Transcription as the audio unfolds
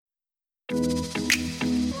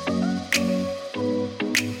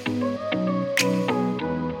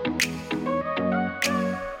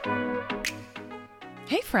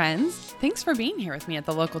friends. Thanks for being here with me at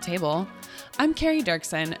the local table. I'm Carrie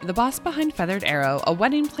Dirksen, the boss behind Feathered Arrow, a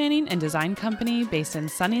wedding planning and design company based in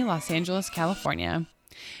sunny Los Angeles, California.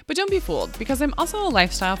 But don't be fooled, because I'm also a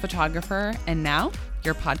lifestyle photographer and now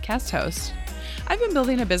your podcast host. I've been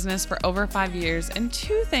building a business for over 5 years, and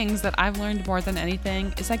two things that I've learned more than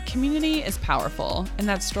anything is that community is powerful and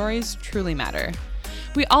that stories truly matter.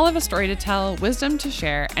 We all have a story to tell, wisdom to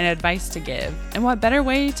share, and advice to give. And what better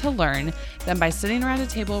way to learn than by sitting around a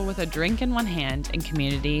table with a drink in one hand and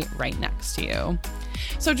community right next to you.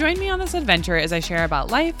 So join me on this adventure as I share about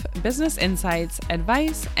life, business insights,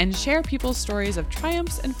 advice, and share people's stories of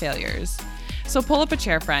triumphs and failures. So pull up a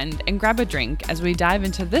chair, friend, and grab a drink as we dive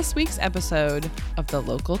into this week's episode of The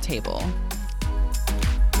Local Table.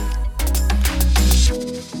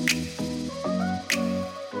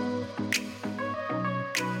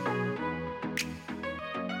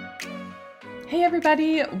 Hey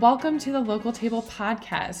everybody, welcome to the Local Table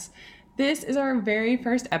podcast. This is our very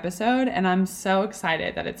first episode and I'm so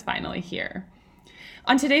excited that it's finally here.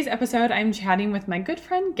 On today's episode, I'm chatting with my good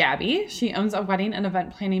friend Gabby. She owns a wedding and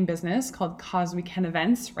event planning business called Cause Weekend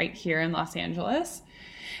Events right here in Los Angeles.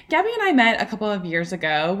 Gabby and I met a couple of years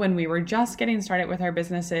ago when we were just getting started with our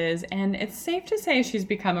businesses, and it's safe to say she's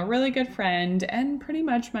become a really good friend and pretty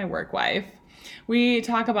much my work wife. We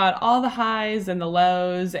talk about all the highs and the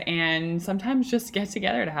lows and sometimes just get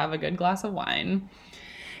together to have a good glass of wine.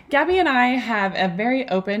 Gabby and I have a very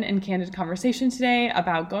open and candid conversation today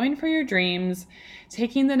about going for your dreams,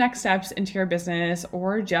 taking the next steps into your business,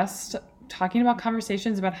 or just talking about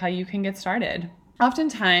conversations about how you can get started.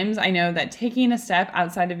 Oftentimes, I know that taking a step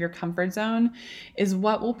outside of your comfort zone is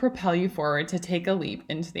what will propel you forward to take a leap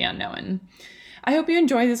into the unknown. I hope you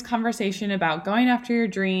enjoy this conversation about going after your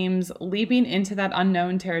dreams, leaping into that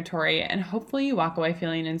unknown territory, and hopefully you walk away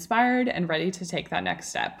feeling inspired and ready to take that next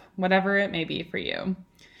step, whatever it may be for you.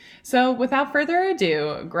 So without further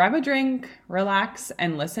ado, grab a drink, relax,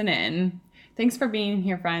 and listen in. Thanks for being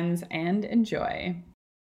here, friends, and enjoy.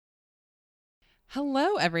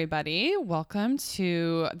 Hello, everybody. Welcome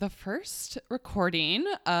to the first recording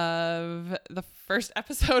of the first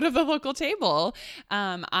episode of The Local Table.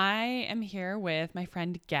 I am here with my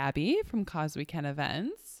friend Gabby from Cause Weekend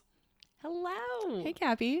Events. Hello. Hey,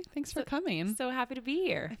 Gabby. Thanks for coming. So happy to be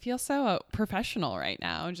here. I feel so professional right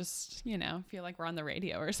now. Just, feel like we're on the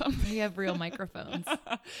radio or something. We have real microphones.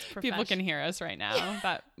 People can hear us right now.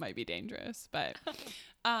 That might be dangerous, but...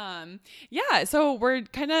 so we're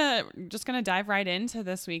kind of just going to dive right into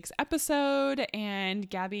this week's episode, and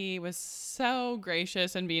Gabby was so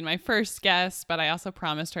gracious in being my first guest, but I also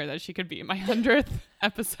promised her that she could be my 100th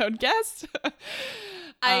episode guest.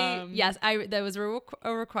 That was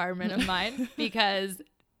a requirement of mine because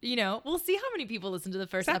we'll see how many people listen to the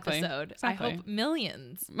first episode. Exactly. I hope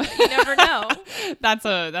millions. You never know. That's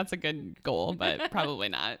a good goal, but probably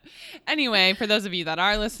not. Anyway, for those of you that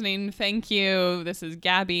are listening, thank you. This is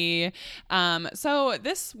Gabby. So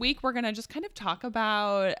this week we're going to just kind of talk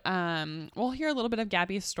about, we'll hear a little bit of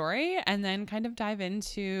Gabby's story and then kind of dive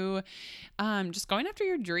into just going after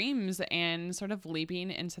your dreams and sort of leaping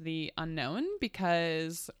into the unknown,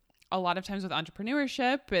 because a lot of times with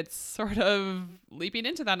entrepreneurship, it's sort of leaping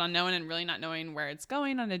into that unknown and really not knowing where it's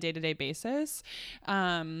going on a day-to-day basis.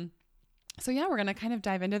 We're going to kind of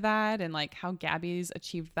dive into that and like how Gabby's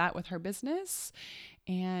achieved that with her business,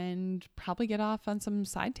 and probably get off on some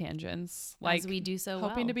side tangents. As we do so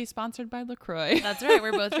hoping well. To be sponsored by LaCroix. That's right.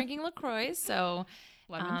 We're both drinking LaCroix, so...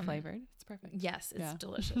 Lemon flavored. It's perfect. Yes, it's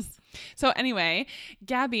delicious. So anyway,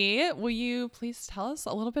 Gabby, will you please tell us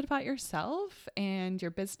a little bit about yourself and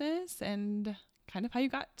your business and kind of how you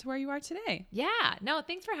got to where you are today? Yeah. No,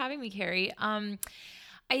 thanks for having me, Carrie.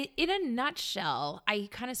 In a nutshell, I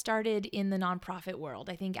kind of started in the nonprofit world.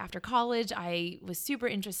 I think after college, I was super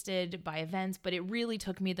interested by events, but it really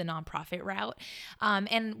took me the nonprofit route.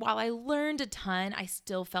 And while I learned a ton, I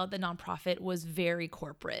still felt the nonprofit was very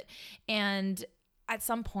corporate. And at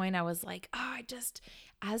some point I was like,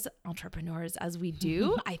 as entrepreneurs, as we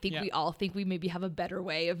do, I think we all think we maybe have a better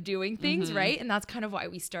way of doing things, right? And that's kind of why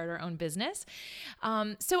we start our own business.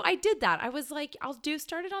 So I did that. I was like,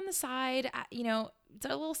 start it on the side, it's a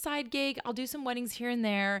little side gig. I'll do some weddings here and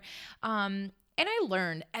there. And I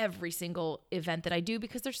learned every single event that I do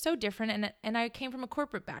because they're so different. And I came from a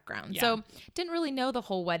corporate background. Yeah. So didn't really know the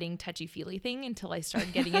whole wedding touchy-feely thing until I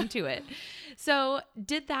started getting into it. So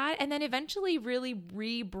did that, and then eventually really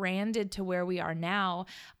rebranded to where we are now,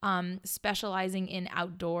 specializing in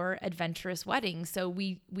outdoor adventurous weddings. So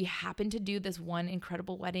we happened to do this one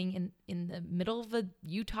incredible wedding in the middle of the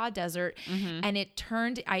Utah desert. And it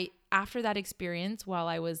turned, after that experience, while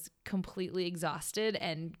I was completely exhausted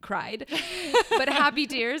and cried, but happy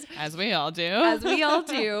tears. As we all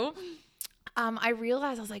do. I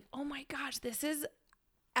realized, I was like, oh my gosh, this is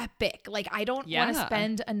epic. Like, I don't want to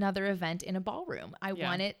spend another event in a ballroom. I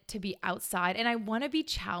want it to be outside, and I want to be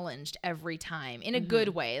challenged every time in a good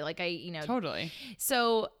way. Like, Totally.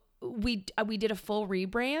 So we did a full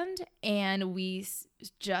rebrand, and we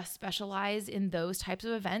just specialize in those types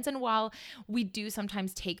of events. And while we do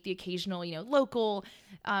sometimes take the occasional, local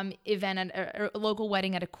event or a local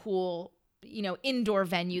wedding at a cool indoor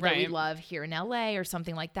venue that we love here in LA or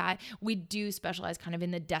something like that, we do specialize kind of in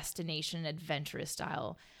the destination adventurous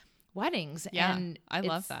style weddings. Yeah, and I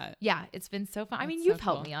love that. Yeah, it's been so fun. That's you've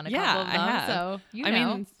helped me on a couple of them. I have. So I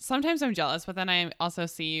mean, sometimes I'm jealous, but then I also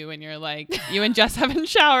see you and you're like, you and Jess haven't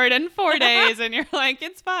showered in 4 days, and you're like,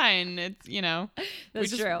 it's fine. It's, That's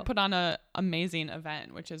we true. just put on a amazing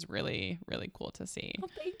event, which is really, really cool to see. Well,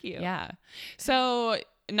 thank you. Yeah. So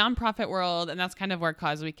nonprofit world, and that's kind of where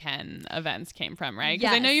Cause We Can events came from, right?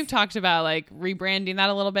 Because I know you've talked about like rebranding that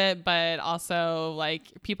a little bit, but also like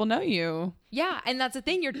people know you. Yeah, and that's the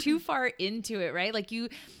thing, you're too far into it, right? Like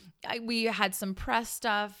we had some press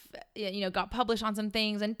stuff, got published on some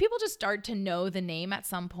things, and people just start to know the name at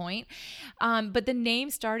some point. But the name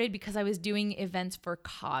started because I was doing events for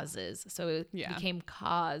causes. So it became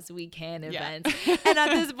Cause We Can events. And at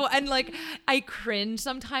this point, and like, I cringe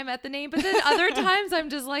sometime at the name, but then other times I'm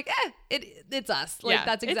just like, it's us. Like,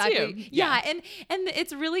 that's exactly. It's you. Yeah. And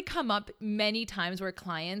it's really come up many times where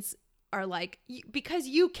clients are like, because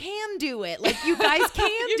you can do it. Like, you guys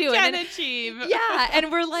can do it. You can achieve. Yeah.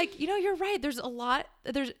 And we're like, you're right. There's a lot,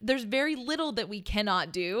 there's very little that we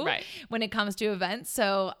cannot do when it comes to events.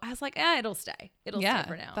 So I was like, it'll stay. It'll stay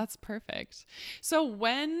for now. That's perfect. So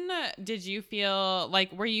when did you feel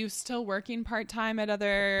like, were you still working part-time at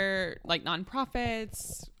other like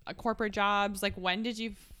nonprofits, corporate jobs? Like, when did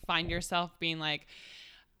you find yourself being like,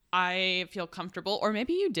 I feel comfortable, or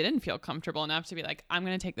maybe you didn't feel comfortable enough to be like, I'm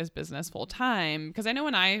going to take this business full time? Because I know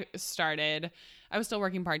when I started, I was still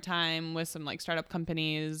working part-time with some like startup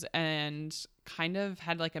companies, and kind of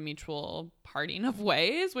had like a mutual parting of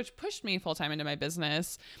ways, which pushed me full time into my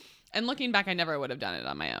business. And looking back, I never would have done it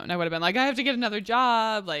on my own. I would have been like, I have to get another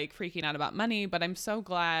job, like freaking out about money. But I'm so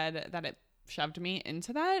glad that it shoved me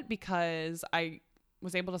into that, because I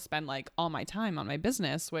was able to spend like all my time on my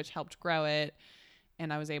business, which helped grow it.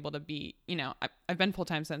 And I was able to be, I've been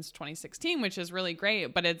full-time since 2016, which is really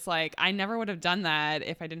great. But it's like, I never would have done that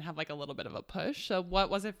if I didn't have like a little bit of a push. So what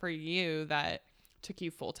was it for you that took you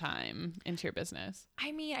full-time into your business?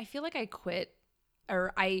 I mean, I feel like I quit,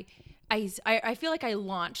 or I feel like I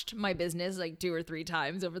launched my business like 2 or 3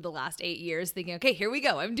 times over the last 8 years, thinking, okay, here we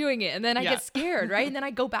go, I'm doing it. And then I get scared, right? And then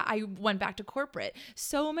I went back to corporate.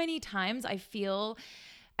 So many times I feel,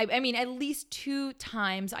 I mean, at least 2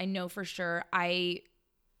 times I know for sure I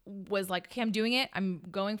was like, okay, I'm doing it. I'm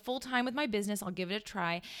going full time with my business. I'll give it a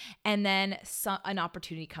try. And then an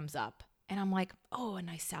opportunity comes up, and I'm like, oh, a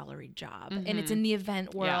nice salaried job. And it's in the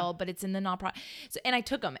event world, but it's in the nonprofit. So, and I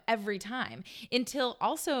took them every time, until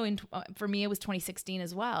also for me, it was 2016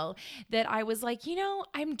 as well, that I was like,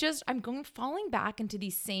 I'm falling back into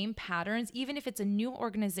these same patterns, even if it's a new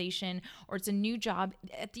organization or it's a new job.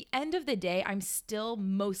 At the end of the day, I'm still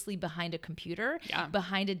mostly behind a computer,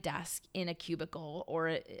 behind a desk in a cubicle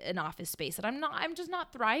or an office space that I'm just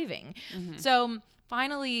not thriving. So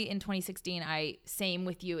finally, in 2016, same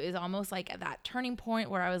with you, is almost like that turning point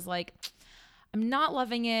where I was like, I'm not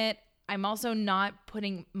loving it. I'm also not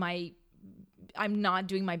I'm not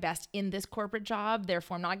doing my best in this corporate job.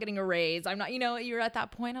 Therefore, I'm not getting a raise. I'm not, you're at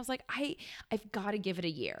that point. I was like, I've got to give it a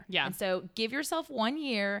year. Yeah. And so give yourself 1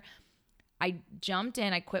 year. I jumped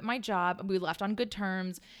in, I quit my job. We left on good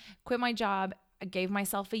terms, quit my job. I gave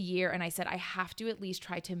myself a year, and I said, I have to at least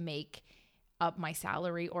try to make up my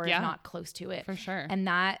salary, or if not close to it. For sure. And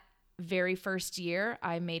that very first year,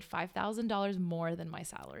 I made $5,000 more than my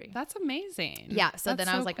salary. That's amazing. Yeah. So then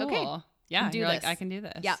I was like, cool. Okay. Yeah. You're like, I can do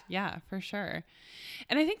this. Yeah. Yeah, for sure.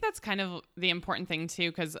 And I think that's kind of the important thing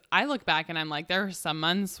too, because I look back and I'm like, there are some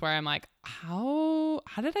months where I'm like, how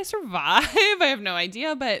did I survive? I have no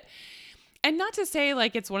idea. And not to say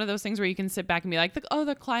like it's one of those things where you can sit back and be like,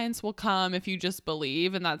 the clients will come if you just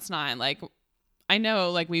believe. And that's not like, I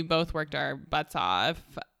know like we both worked our butts off,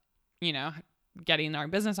 getting our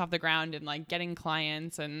business off the ground and like getting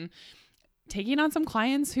clients and taking on some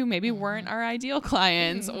clients who maybe weren't our ideal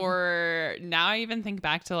clients. Or now I even think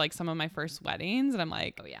back to like some of my first weddings, and I'm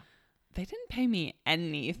like, oh yeah, they didn't pay me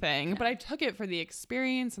anything, but I took it for the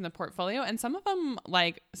experience and the portfolio. And some of them,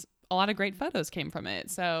 like a lot of great photos came from it.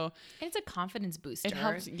 So and it's a confidence booster. it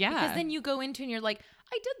helps. Yeah. Because then you go into and you're like,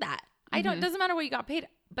 I did that. Doesn't matter what you got paid,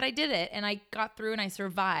 but I did it and I got through and I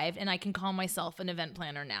survived and I can call myself an event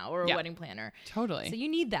planner now or a wedding planner. Totally. So you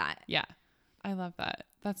need that. Yeah. I love that.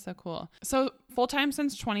 That's so cool. So full-time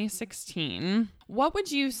since 2016, what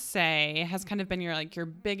would you say has kind of been your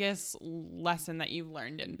biggest lesson that you've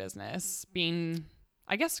learned in business, being,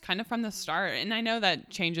 I guess, kind of from the start? And I know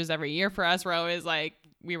that changes every year for us. We're always like,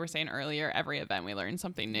 we were saying earlier, every event we learn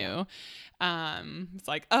something new. It's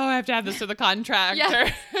like, oh, I have to have this to the contract.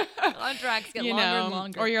 Yeah. Contracts get longer and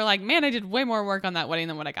longer. Or you're like, man, I did way more work on that wedding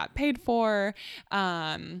than what I got paid for.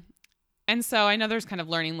 And so I know there's kind of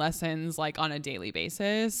learning lessons like on a daily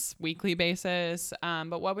basis, weekly basis.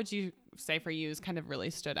 But what would you say for you has kind of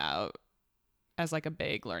really stood out as like a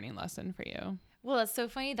big learning lesson for you? Well, it's so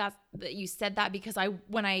funny that you said that, because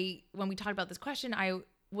when we talked about this question, I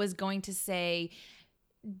was going to say,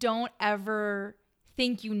 don't ever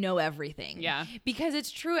think you know everything. Yeah. Because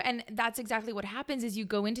it's true. And that's exactly what happens is you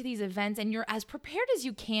go into these events and you're as prepared as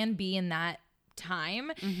you can be in that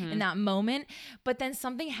time, in that moment. But then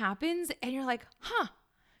something happens and you're like,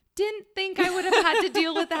 didn't think I would have had to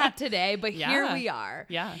deal with that today, but here we are.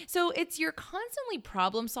 Yeah. So you're constantly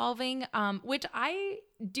problem solving, which I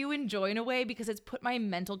do enjoy in a way because it's put my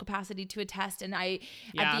mental capacity to a test. And at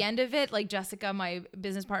the end of it, like Jessica, my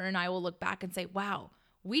business partner, and I will look back and say, wow,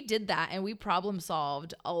 we did that and we problem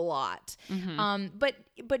solved a lot.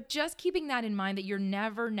 But just keeping that in mind that you're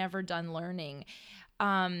never done learning.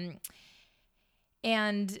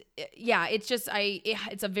 And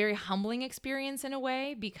it's a very humbling experience in a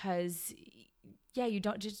way because you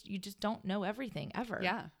just don't know everything ever.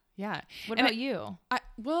 Yeah. Yeah. What about you?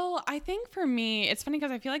 I think for me, it's funny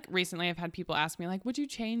because I feel like recently I've had people ask me like, would you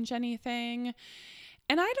change anything?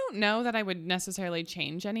 And I don't know that I would necessarily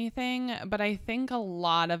change anything, but I think a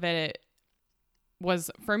lot of it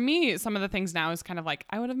was, for me, some of the things now is kind of like,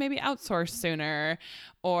 I would have maybe outsourced sooner,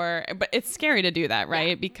 but it's scary to do that, right?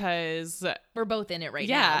 Yeah. Because we're both in it right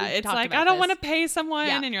now. Yeah. It's like, I don't want to pay someone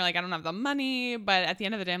and you're like, I don't have the money. But at the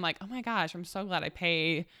end of the day, I'm like, oh my gosh, I'm so glad I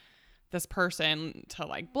pay this person to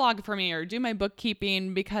like blog for me or do my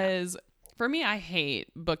bookkeeping, because for me, I hate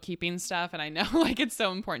bookkeeping stuff. And I know like it's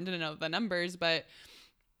so important to know the numbers, but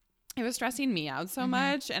it was stressing me out so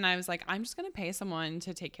much. And I was like, I'm just going to pay someone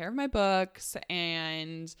to take care of my books,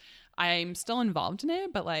 and I'm still involved in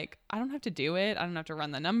it, but like, I don't have to do it. I don't have to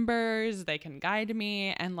run the numbers. They can guide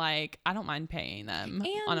me. And like, I don't mind paying them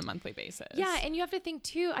on a monthly basis. Yeah. And you have to think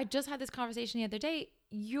too, I just had this conversation the other day,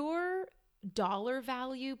 your dollar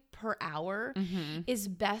value per hour is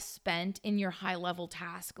best spent in your high level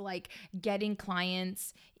task, like getting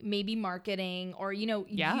clients, maybe marketing, or,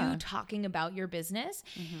 you talking about your business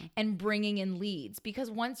and bringing in leads. Because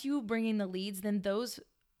once you bring in the leads, then those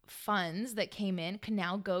funds that came in can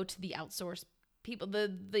now go to the outsourced people,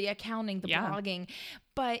 the accounting, the blogging.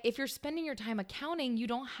 But if you're spending your time accounting, you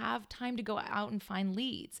don't have time to go out and find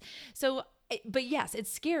leads. So but yes,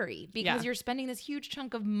 it's scary because you're spending this huge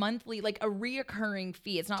chunk of monthly, like a reoccurring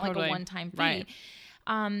fee. It's not like a one-time fee.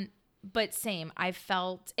 Right. But same, I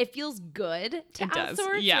felt it feels good to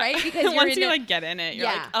outsource, right? Because once you like get in it, you're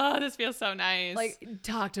like, oh, this feels so nice. Like,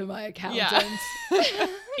 talk to my accountant.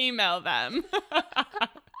 Email them.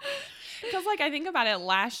 Because like I think about it,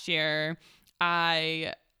 last year,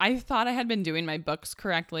 I thought I had been doing my books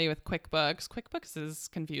correctly with QuickBooks. QuickBooks is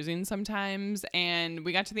confusing sometimes. And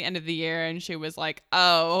we got to the end of the year and she was like,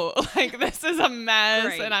 oh, like this is a mess.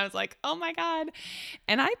 Great. And I was like, oh my God.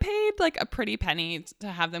 And I paid like a pretty penny to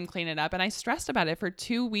have them clean it up. And I stressed about it for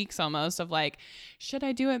 2 weeks almost of like, should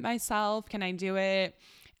I do it myself? Can I do it?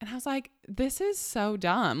 And I was like, this is so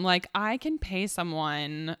dumb. Like I can pay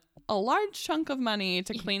someone a large chunk of money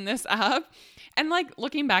to clean this up. And like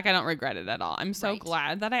looking back, I don't regret it at all. I'm so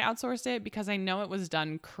glad that I outsourced it because I know it was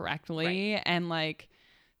done correctly. Right. And like,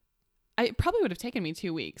 it probably would have taken me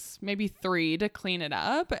 2 weeks, maybe 3 to clean it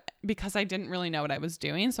up because I didn't really know what I was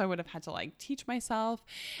doing. So I would have had to like teach myself.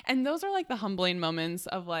 And those are like the humbling moments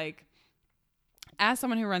of like, as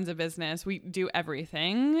someone who runs a business, we do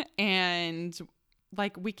everything and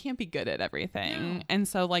like we can't be good at everything. No. And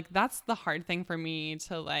so like that's the hard thing for me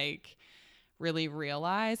to like really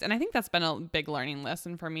realize. And I think that's been a big learning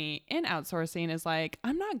lesson for me in outsourcing is like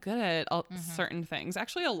I'm not good at certain things,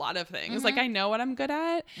 actually a lot of things. Like I know what I'm good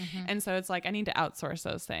at. And so it's like I need to outsource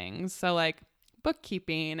those things. So like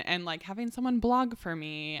bookkeeping and like having someone blog for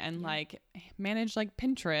me and like manage like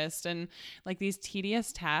Pinterest and like these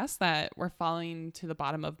tedious tasks that were falling to the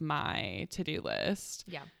bottom of my to-do list.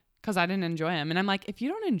 Yeah. Because I didn't enjoy them. And I'm like, if you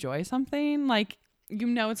don't enjoy something, like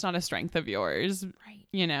it's not a strength of yours,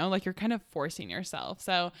 Right. like you're kind of forcing yourself.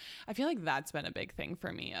 So I feel like that's been a big thing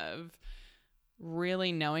for me of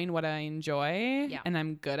really knowing what I enjoy and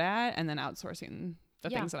I'm good at, and then outsourcing the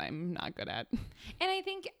things that I'm not good at. And I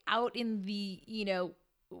think out in the,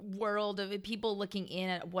 world of people looking in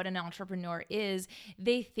at what an entrepreneur is,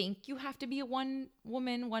 they think you have to be a one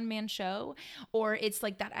woman, one man show, or it's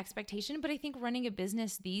like that expectation. But I think running a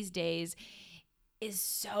business these days is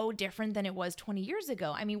so different than it was 20 years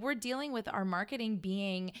ago. I mean, we're dealing with our marketing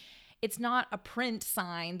being, it's not a print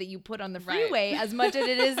sign that you put on the freeway as much as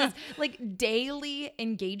it is like daily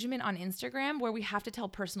engagement on Instagram where we have to tell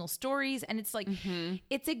personal stories. And it's like,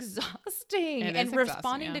 it's exhausting. And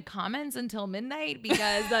responding to comments until midnight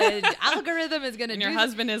because the algorithm is going to do. And your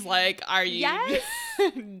husband is like, are you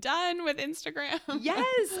done with Instagram?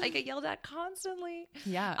 Yes. I get yelled at constantly.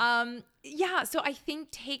 Yeah. So I think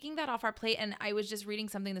taking that off our plate, and I was just reading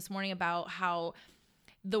something this morning about how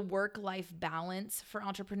the work-life balance for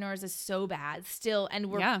entrepreneurs is so bad still.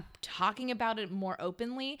 And we're talking about it more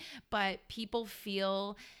openly, but people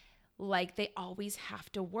feel like they always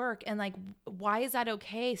have to work. And like, why is that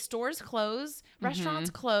okay? Stores close,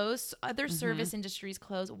 restaurants close, other service industries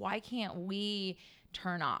close. Why can't we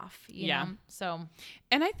turn off? You know? So,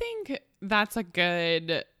 and I think that's a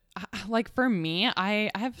good, like for me,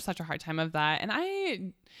 I have such a hard time of that. And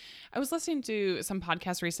I was listening to some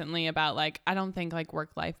podcasts recently about like, I don't think like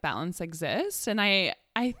work-life balance exists. And I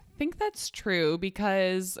think that's true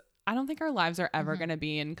because I don't think our lives are ever going to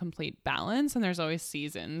be in complete balance. And there's always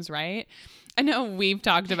seasons, right? I know we've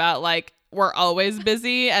talked about like, we're always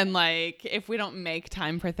busy and like, if we don't make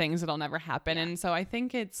time for things, it'll never happen. And so I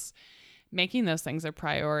think it's making those things a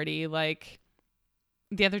priority. Like,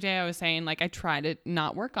 the other day I was saying like I try to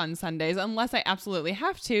not work on Sundays unless I absolutely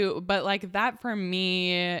have to, but like that for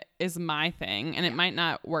me is my thing and it might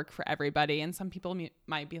not work for everybody. And some people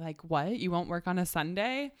might be like, what? You won't work on a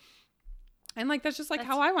Sunday? And like, that's just like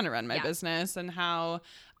how I want to run my business and how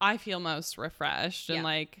I feel most refreshed. And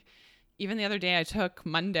like, even the other day I took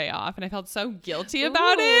Monday off and I felt so guilty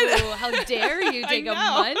about it. How dare you take a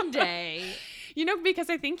Monday? Because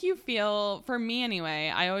I think you feel, for me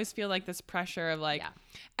anyway, I always feel like this pressure of like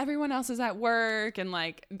everyone else is at work. And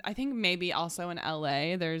like, I think maybe also in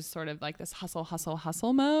LA, there's sort of like this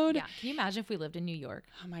hustle mode. Yeah. Can you imagine if we lived in New York?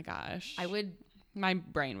 Oh my gosh. My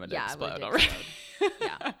brain would explode already.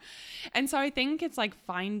 Yeah. And so I think it's like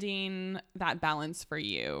finding that balance for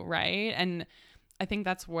you. Right. And I think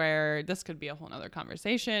that's where this could be a whole nother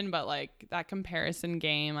conversation, but like that comparison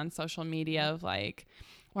game on social media of like,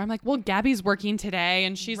 where I'm like, well, Gabby's working today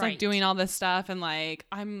and she's like doing all this stuff. And like,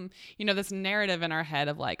 I'm, this narrative in our head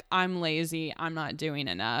of like, I'm lazy, I'm not doing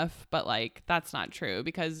enough. But like, that's not true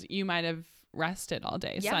because you might have rested all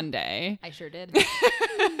day Sunday. I sure did.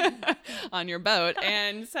 On your boat.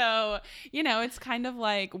 And so, it's kind of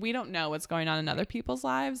like, we don't know what's going on in other people's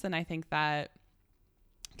lives. And I think that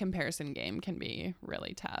comparison game can be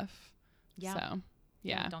really tough. Yeah. So,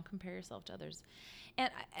 yeah. Don't compare yourself to others.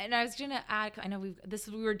 And I was going to add, I know we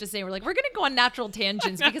were just saying, we're going to go on natural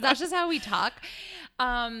tangents because that's just how we talk.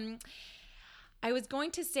 I was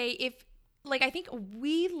going to say I think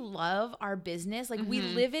we love our business. Like we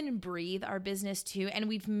live and breathe our business too. And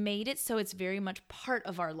we've made it so it's very much part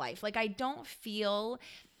of our life. Like I don't feel,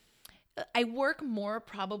 I work more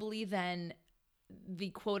probably than the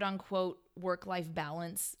quote unquote work-life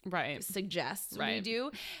balance suggests we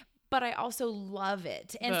do. But I also love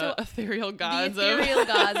it. And so ethereal gods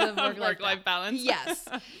of work-life balance. Yes.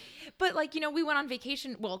 But we went on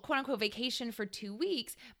vacation, well, quote unquote vacation for 2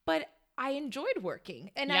 weeks, but I enjoyed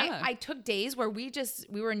working. And I took days where we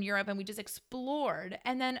were in Europe and we just explored.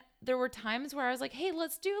 And then there were times where I was like, hey,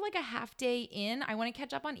 let's do like a half day in. I want to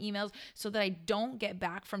catch up on emails so that I don't get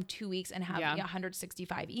back from 2 weeks and have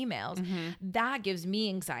 165 emails. That gives me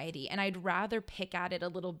anxiety. And I'd rather pick at it a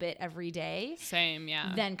little bit every day. Same,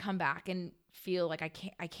 yeah. Than come back and feel like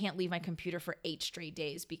I can't leave my computer for 8 straight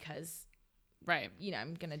days because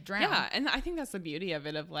I'm going to drown. Yeah. And I think that's the beauty of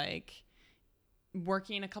it, of like,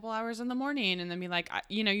 working a couple hours in the morning and then be like,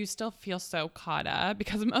 you still feel so caught up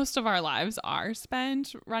because most of our lives are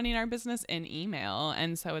spent running our business in email.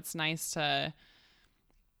 And so it's nice to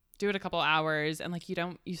do it a couple hours and like,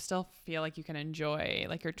 you still feel like you can enjoy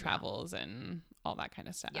like your travels and all that kind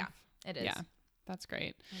of stuff. Yeah, it is. Yeah, that's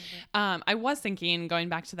great. I was thinking, going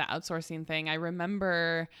back to the outsourcing thing, I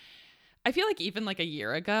remember I feel like even like a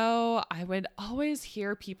year ago, I would always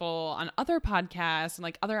hear people on other podcasts and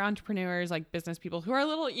like other entrepreneurs, like business people who are a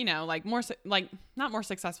little, you know, like more, like not more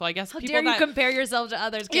successful, I guess. How people dare you that compare yourself to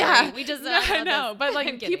others, Gary? Yeah, We just no, but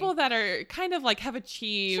like people that are kind of like have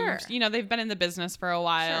achieved, Sure. you know, they've been in the business for a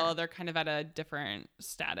while. Sure. They're kind of at a different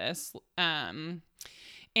status. And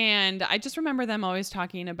I just remember them always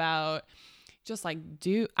talking about just like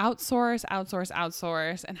do outsource.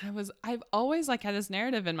 And I've always like had this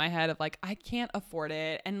narrative in my head of like, I can't afford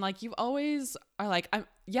it. And like, you always are like,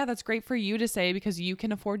 yeah, that's great for you to say because you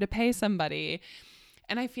can afford to pay somebody.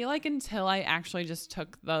 And I feel like until I actually just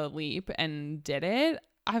took the leap and did it,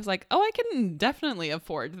 I was like, oh, I can definitely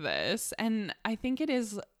afford this. And I think it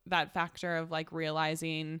is that factor of like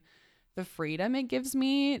realizing the freedom it gives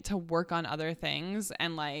me to work on other things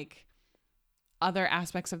and like other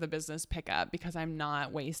aspects of the business pick up because I'm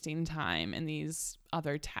not wasting time in these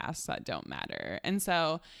other tasks that don't matter. And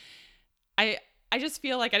so I just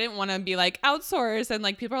feel like I didn't want to be like outsource and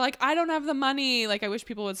like people are like, I don't have the money. Like I wish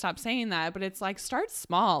people would stop saying that, but it's like start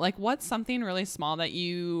small. Like what's something really small that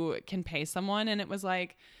you can pay someone? And it was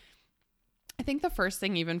like, I think the first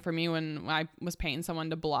thing even for me when I was paying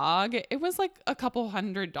someone to blog, it was like a couple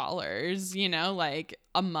 $100, you know, like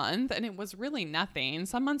a month. And it was really nothing.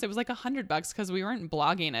 Some months it was like $100 because we weren't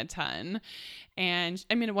blogging a ton. And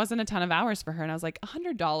I mean, it wasn't a ton of hours for her. And I was like,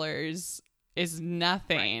 $100 is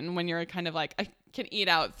nothing when you're kind of like, I can eat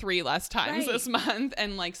out 3 less times this month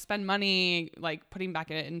and like spend money, like putting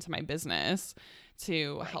back into my business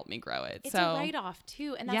to help me grow it. It's a write-off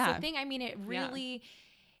too. And that's the thing. I mean, it really,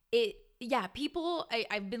 people,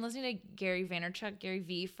 I've been listening to Gary Vaynerchuk, Gary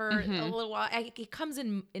V for a little while. It comes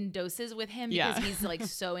in doses with him because he's like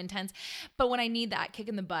so intense. But when I need that kick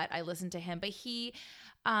in the butt, I listen to him. But he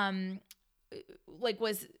like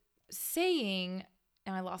was saying,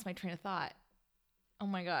 and I lost my train of thought. Oh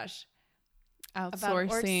my gosh.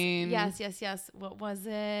 Outsourcing. Yes. What was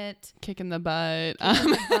it? Kick in the butt.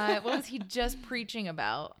 What was he just preaching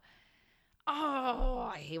about? Oh,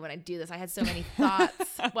 I hate when I do this. I had so many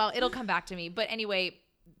thoughts. Well, it'll come back to me. But anyway,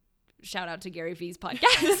 shout out to Gary V's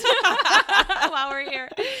podcast while we're here.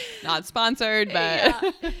 Not sponsored,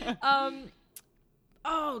 but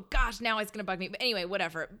oh gosh, now it's gonna bug me. But anyway,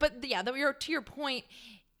 whatever. But yeah, to your point,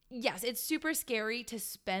 yes, it's super scary to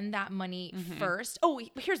spend that money first. Oh,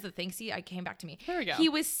 here's the thing. See, I came back to me. There we go. He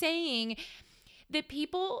was saying that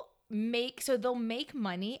people they'll make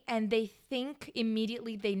money and they think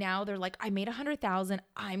immediately they're like, I made $100,000.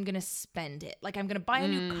 I'm going to spend it. Like I'm going to buy a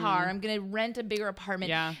new car. I'm going to rent a bigger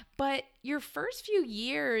apartment. Yeah. But your first few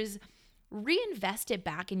years, reinvest it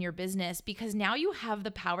back in your business because now you have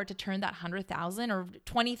the power to turn that 100,000 or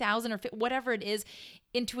 20,000 or whatever it is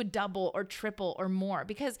into a double or triple or more.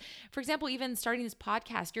 Because, for example, even starting this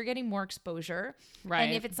podcast, you're getting more exposure. Right.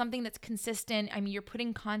 And if it's something that's consistent, I mean, you're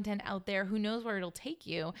putting content out there, who knows where it'll take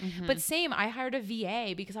you. But same, I hired a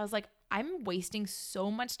VA because I was like, I'm wasting so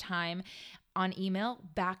much time on email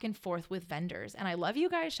back and forth with vendors. And I love you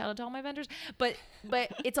guys. Shout out to all my vendors. But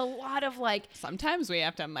it's a lot of like... Sometimes we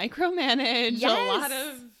have to micromanage a lot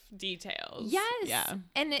of details. Yes. Yeah.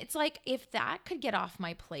 And it's like, if that could get off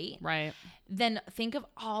my plate, right, then think of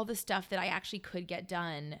all the stuff that I actually could get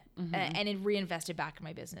done and it reinvested back in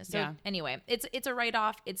my business. So anyway, it's a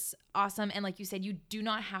write-off. It's awesome. And like you said, you do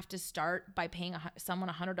not have to start by paying someone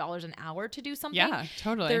 $100 an hour to do something. Yeah,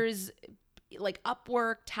 totally. There's like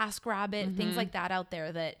Upwork, TaskRabbit, things like that out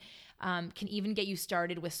there that can even get you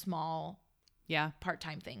started with small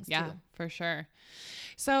part-time things too. For sure.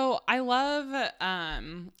 So I love,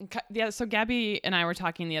 so Gabby and I were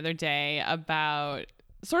talking the other day about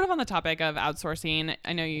sort of on the topic of outsourcing.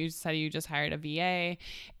 I know you said you just hired a VA,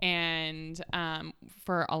 and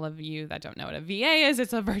for all of you that don't know what a VA is,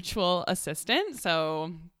 it's a virtual assistant.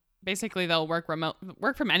 So basically they'll work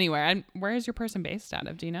from anywhere. And where is your person based out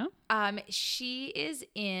of? Do you know? She is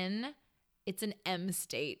it's an M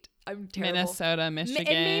state. I'm terrible. Minnesota, Michigan.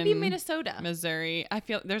 And maybe Minnesota. Missouri. I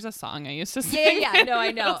feel there's a song I used to sing. Yeah. No,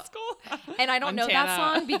 I know. And I don't know that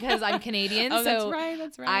song because I'm Canadian. Oh, so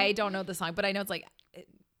that's right. I don't know the song, but I know it's like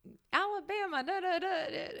Alabama,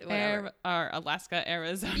 whatever. Or Alaska,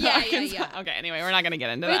 Arizona. Yeah. Okay, anyway, we're not going to get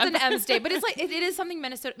into but that. It's an M state, but it's like, it is something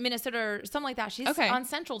Minnesota or something like that. She's on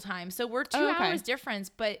Central Time. So we're 2 hours difference.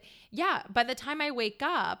 But yeah, by the time I wake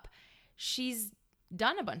up, she's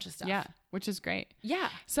done a bunch of stuff. Yeah, which is great. Yeah.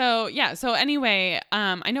 So anyway,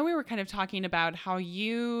 I know we were kind of talking about how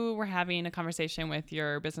you were having a conversation with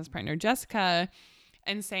your business partner, Jessica,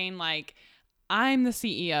 and saying like, I'm the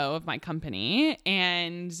CEO of my company,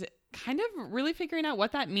 and kind of really figuring out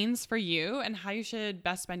what that means for you and how you should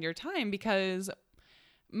best spend your time, because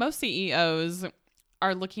most CEOs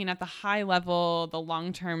are looking at the high level, the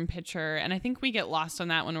long-term picture. And I think we get lost on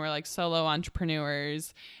that when we're like solo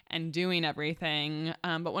entrepreneurs and doing everything.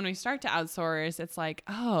 But when we start to outsource, it's like,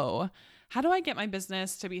 oh, how do I get my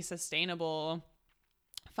business to be sustainable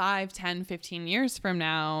 5, 10, 15 years from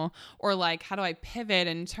now? Or like, how do I pivot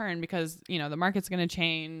and turn because, you know, the market's going to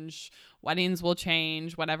change, weddings will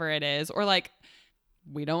change, whatever it is. Or like,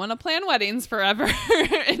 we don't want to plan weddings forever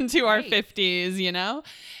into our 50s, you know?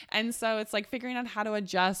 And so it's like figuring out how to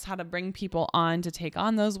adjust, how to bring people on to take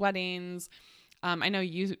on those weddings. I know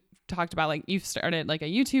you talked about like you've started like a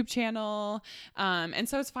YouTube channel. And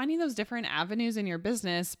so it's finding those different avenues in your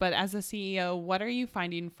business. But as a CEO, what are you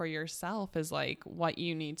finding for yourself is like what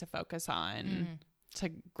you need to focus on to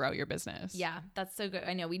grow your business? Yeah, that's so good.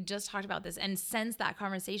 I know we just talked about this. And since that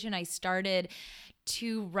conversation, I started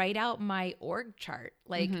to write out my org chart,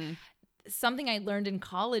 like something I learned in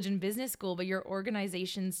college and business school, but your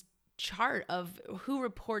organization's chart of who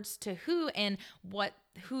reports to who and what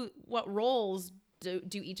roles do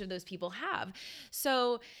each of those people have.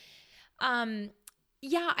 So, I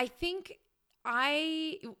think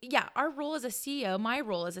our role as a CEO, my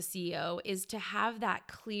role as a CEO is to have that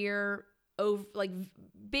clear like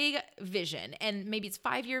big vision, and maybe it's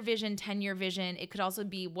 5-year vision, 10-year vision. It could also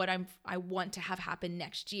be what I want to have happen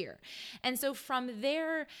next year. And so from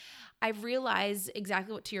there, I've realized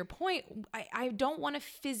exactly what, to your point, I don't want to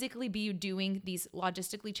physically be doing these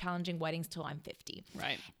logistically challenging weddings till I'm 50.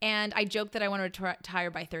 Right. And I joke that I want to retire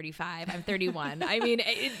by 35. I'm 31. I mean,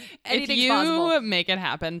 anything's if you possible. Make it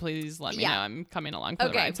happen, please let me know. I'm coming along for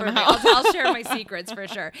the ride perfect. somehow. I'll share my secrets for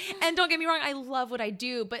sure. And don't get me wrong, I love what I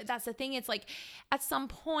do, but that's the thing. It's like at some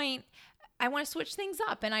point, I want to switch things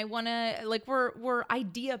up, and I want to, like, we're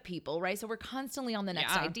idea people, right? So we're constantly on the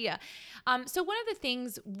next idea. So one of the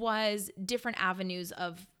things was different avenues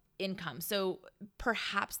of income. So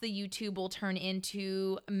perhaps the YouTube will turn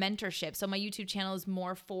into mentorship. So my YouTube channel is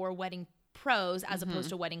more for wedding pros as opposed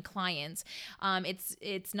to wedding clients.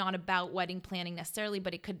 It's not about wedding planning necessarily,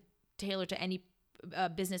 but it could tailor to any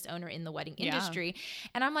business owner in the wedding industry.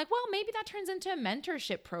 And I'm like, well, maybe that turns into a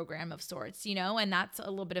mentorship program of sorts, you know, and that's a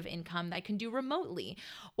little bit of income that I can do remotely.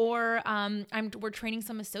 Or we're training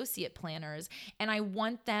some associate planners, and I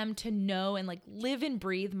want them to know and like live and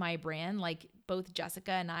breathe my brand, like both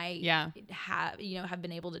Jessica and I have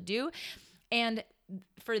been able to do. And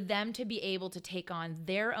for them to be able to take on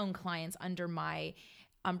their own clients under my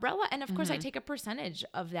umbrella. And of course I take a percentage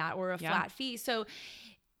of that, or a flat fee. So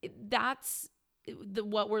that's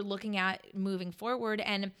what we're looking at moving forward.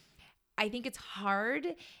 And I think it's hard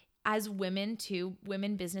as women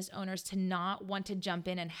business owners to not want to jump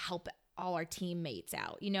in and help all our teammates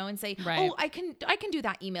out, you know, and say, oh, I can do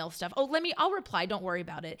that email stuff. Oh, I'll reply. Don't worry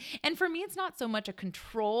about it. And for me, it's not so much a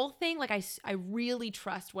control thing. Like I really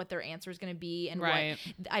trust what their answer is going to be, and what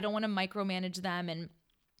I don't want to micromanage them. And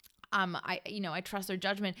I trust their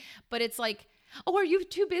judgment, but it's like, oh, are you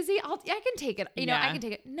too busy? I can take it. You know, I can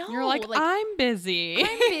take it. No, you're like I'm busy.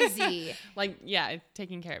 I'm busy.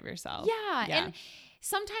 Taking care of yourself. Yeah. And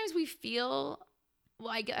sometimes we feel, well,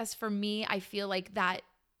 I guess for me, I feel like that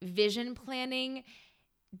vision planning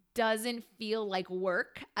doesn't feel like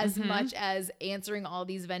work as much as answering all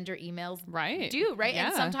these vendor emails do, right? Yeah.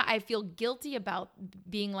 And sometimes I feel guilty about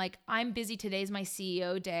being like, I'm busy, today's my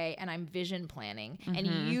CEO day, and I'm vision planning, and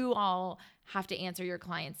you all have to answer your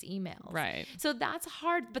clients' emails. Right. So that's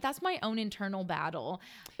hard, but that's my own internal battle.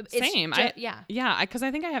 Same. Because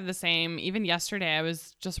I think I have the same. Even yesterday, I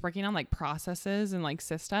was just working on like processes and like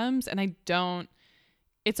systems, and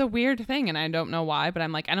it's a weird thing, and I don't know why, but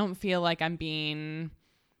I'm like, I don't feel like I'm being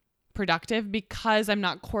productive because I'm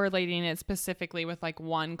not correlating it specifically with like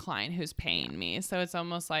one client who's paying me. So it's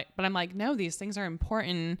almost like, but I'm like, no, these things are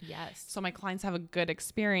important. Yes. So my clients have a good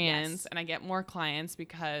experience, and I get more clients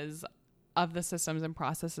because of the systems and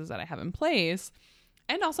processes that I have in place,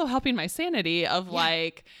 and also helping my sanity of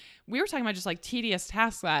like, we were talking about just like tedious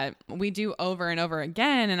tasks that we do over and over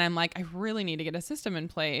again. And I'm like, I really need to get a system in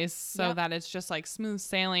place so that it's just like smooth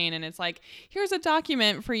sailing. And it's like, here's a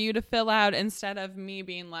document for you to fill out, instead of me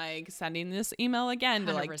being like sending this email again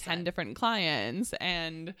to 100%. Like 10 different clients.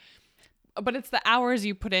 But it's the hours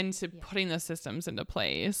you put into putting those systems into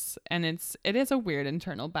place. And it is a weird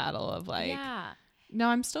internal battle of like, no,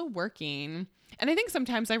 I'm still working. And I think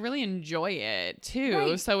sometimes I really enjoy it too.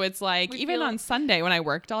 Right. So it's like, even on Sunday when I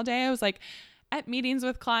worked all day, I was like at meetings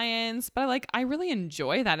with clients, but I really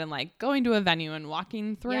enjoy that, and like going to a venue and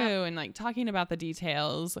walking through and like talking about the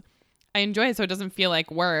details. I enjoy it so it doesn't feel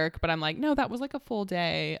like work, but I'm like, no, that was like a full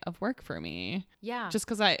day of work for me. Yeah. Just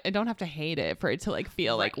because I don't have to hate it for it to like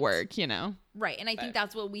feel like work, you know? Right. And I think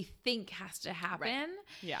that's what we think has to happen. Right.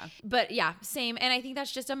 Yeah. But yeah, same. And I think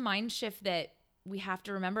that's just a mind shift that we have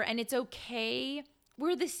to remember. And it's okay.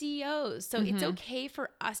 We're the CEOs. So it's okay for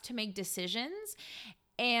us to make decisions.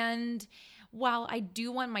 And while I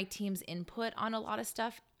do want my team's input on a lot of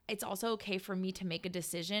stuff, it's also okay for me to make a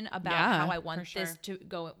decision about how I want this to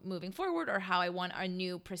go moving forward, or how I want our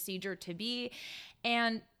new procedure to be,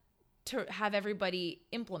 and to have everybody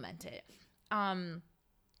implement it.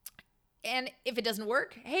 And if it doesn't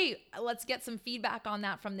work, hey, let's get some feedback on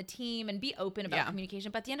that from the team and be open about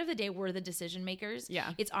communication. But at the end of the day, we're the decision makers.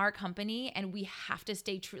 Yeah. It's our company, and we have to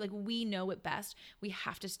stay true. Like, we know it best. We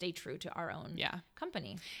have to stay true to our own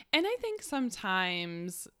company. And I think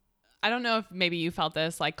sometimes, I don't know if maybe you felt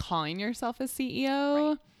this, like calling yourself a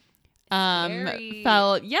CEO. Right.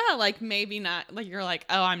 Felt, like maybe not, like you're like,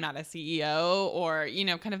 oh, I'm not a CEO, or, you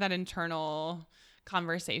know, kind of that internal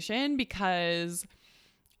conversation, because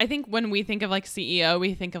I think when we think of like CEO,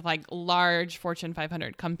 we think of like large Fortune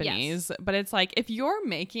 500 companies, but it's like, if you're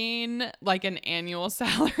making like an annual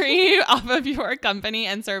salary off of your company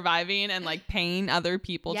and surviving and like paying other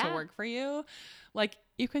people to work for you, like,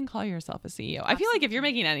 you can call yourself a CEO. Absolutely. I feel like if you're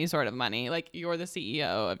making any sort of money, like, you're the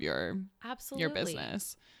CEO of your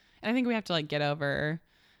business. And I think we have to like get over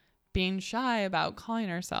being shy about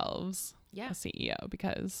calling ourselves a CEO,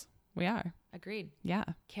 because we are. Agreed. Yeah.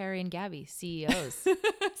 Carrie and Gabby, CEOs.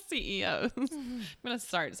 CEOs. I'm going to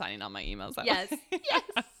start signing all my emails that way. Yes.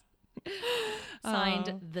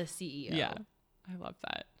 Signed the CEO. Yeah. I love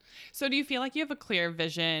that. So do you feel like you have a clear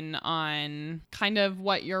vision on kind of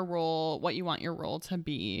what you want your role to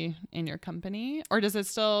be in your company? Or does it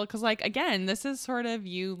still, because like, again, this is sort of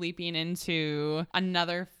you leaping into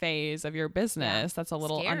another phase of your business that's a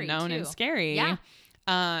little unknown and scary. Yeah.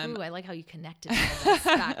 Ooh, I like how you connected all this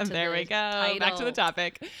back to there we go. Title. Back to the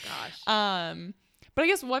topic. Gosh. But I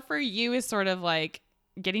guess what for you is sort of like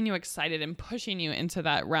getting you excited and pushing you into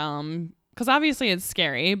that realm? Because obviously it's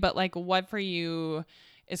scary, but like, what for you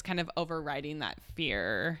is kind of overriding that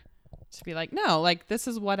fear to be like, no, like, this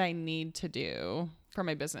is what I need to do for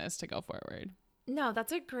my business to go forward? No,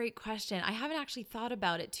 that's a great question. I haven't actually thought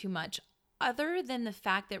about it too much, other than the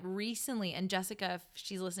fact that recently, and Jessica, if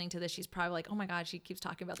she's listening to this, she's probably like, oh my God, she keeps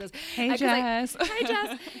talking about this. Hey, Jess. Hi,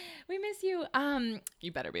 Jess. We miss you.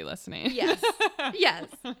 You better be listening. Yes.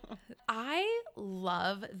 I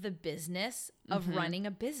love the business of running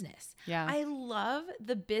a business. Yeah. I love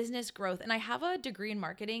the business growth. And I have a degree in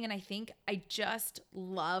marketing, and I think I just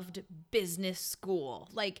loved business school.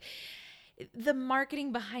 Like, the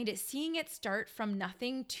marketing behind it, seeing it start from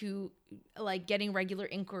nothing to like getting regular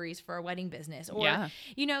inquiries for a wedding business, or,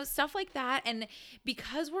 you know, stuff like that. And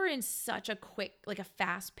because we're in such a quick, like a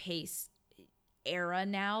fast paced era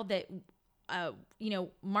now that, you know,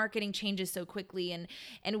 marketing changes so quickly, and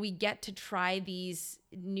we get to try these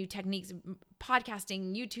new techniques,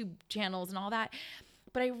 podcasting, YouTube channels and all that.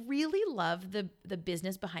 But I really love the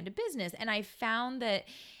business behind a business. And I found that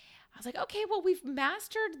I was like, okay, well, we've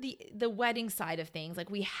mastered the wedding side of things. Like,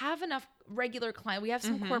 we have enough regular clients, we have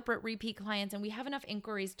some corporate repeat clients, and we have enough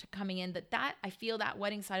inquiries coming in that I feel that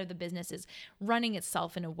wedding side of the business is running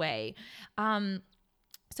itself in a way.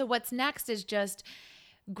 So what's next is just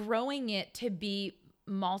growing it to be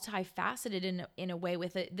multifaceted in a way,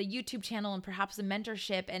 with the YouTube channel and perhaps the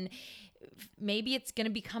mentorship, and maybe it's going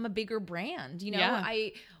to become a bigger brand. You know,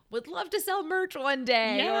 I would love to sell merch one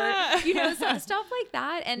day, or, you know, stuff like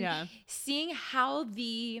that. And seeing how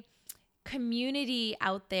the community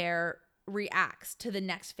out there reacts to the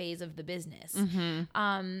next phase of the business.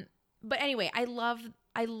 But anyway, I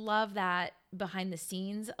love that behind the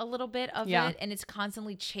scenes a little bit of it. And it's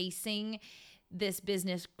constantly chasing this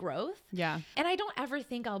business growth. Yeah. And I don't ever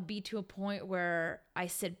think I'll be to a point where I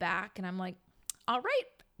sit back and I'm like, all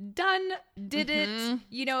right, done, did it,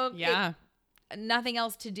 you know, nothing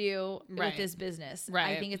else to do with this business.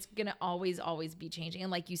 Right. I think it's going to always be changing. And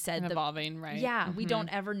like you said, evolving, right? Yeah. We don't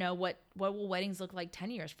ever know what will weddings look like 10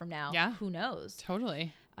 years from now. Yeah. Who knows?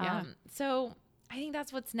 Totally. So I think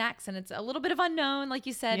that's what's next. And it's a little bit of unknown. Like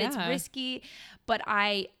you said, it's risky, but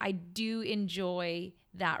I do enjoy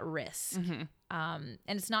that risk. And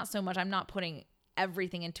it's not so much, I'm not putting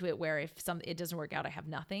everything into it where if it doesn't work out, I have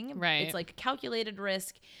nothing. Right. It's like a calculated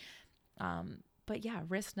risk. But yeah,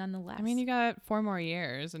 risk nonetheless. I mean, you got 4 more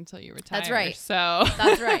years until you retire. That's right. So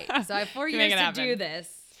that's right. So I have 4 years to do this.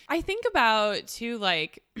 I think about too,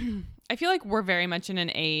 like, I feel like we're very much in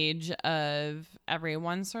an age of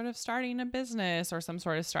everyone sort of starting a business or some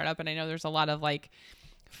sort of startup. And I know there's a lot of like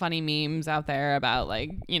funny memes out there about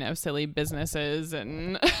like, you know, silly businesses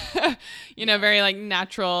and, you know, very like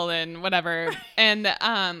natural and whatever. And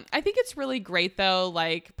I think it's really great though,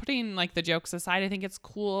 like putting like the jokes aside, I think it's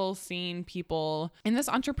cool seeing people in this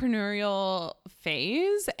entrepreneurial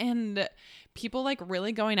phase and people like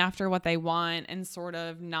really going after what they want and sort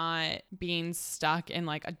of not being stuck in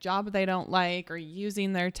like a job they don't like or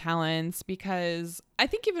using their talents. Because I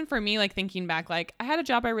think even for me, like thinking back, like I had a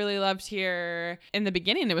job I really loved here in the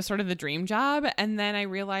beginning. It was sort of the dream job. And then I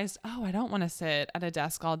realized, oh, I don't want to sit at a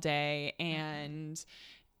desk all day. And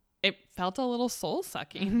it felt a little soul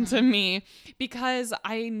sucking to me because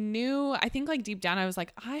I think like deep down I was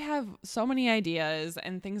like, I have so many ideas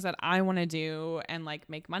and things that I want to do and like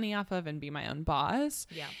make money off of and be my own boss.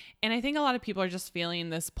 Yeah. And I think a lot of people are just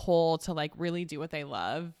feeling this pull to like really do what they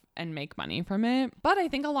love and make money from it. But I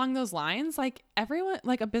think along those lines, like everyone,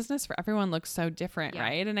 like a business for everyone looks so different,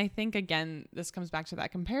 right? And I think, again, this comes back to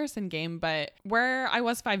that comparison game, but where I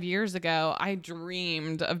was 5 years ago, I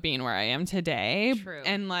dreamed of being where I am today. True.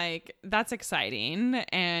 And like, that's exciting.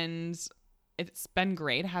 And it's been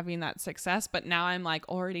great having that success. But now I'm like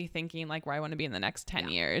already thinking like where I want to be in the next 10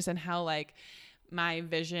 years and how like my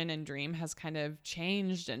vision and dream has kind of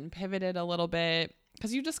changed and pivoted a little bit.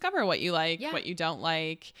 Because you discover what you like, what you don't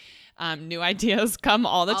like. New ideas come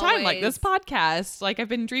all the time, like this podcast. Like I've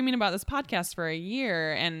been dreaming about this podcast for a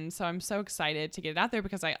year. And so I'm so excited to get it out there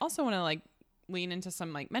because I also want to like lean into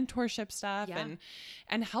some like mentorship stuff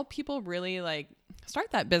and help people really like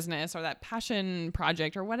start that business or that passion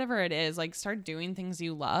project or whatever it is, like start doing things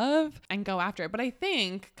you love and go after it. But I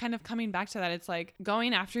think kind of coming back to that, it's like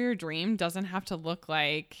going after your dream doesn't have to look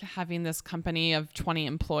like having this company of 20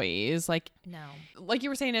 employees. Like, no, like you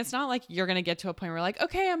were saying, it's not like you're going to get to a point where like,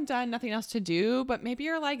 okay, I'm done, nothing else to do. But maybe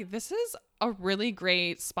you're like, this is a really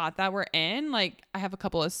great spot that we're in. Like I have a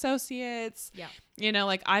couple associates, you know,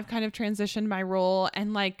 like I've kind of transitioned my role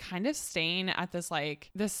and like kind of staying at this, like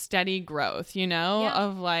this steady growth, you know,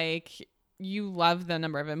 of like, you love the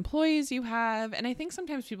number of employees you have. And I think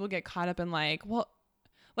sometimes people get caught up in like, well,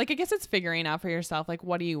 like, I guess it's figuring out for yourself, like,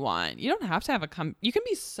 what do you want? You don't have to have you can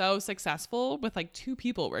be so successful with like 2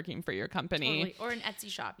 people working for your company. Totally. Or an Etsy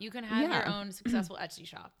shop. You can have your own successful Etsy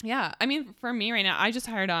shop. Yeah. I mean, for me right now, I just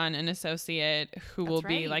hired on an associate who will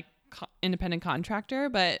be like independent contractor,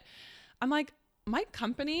 but I'm like, my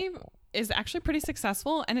company is actually pretty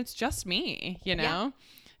successful and it's just me, you know? Yeah.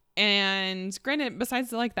 And granted,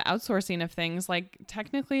 besides like the outsourcing of things, like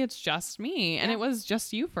technically it's just me and it was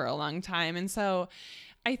just you for a long time. And so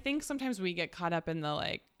I think sometimes we get caught up in the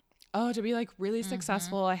like, oh, to be like really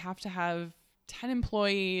successful, I have to have 10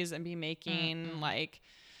 employees and be making like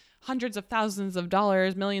hundreds of thousands of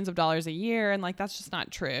dollars, millions of dollars a year. And like, that's just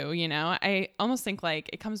not true. You know, I almost think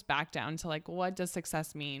like it comes back down to like, what does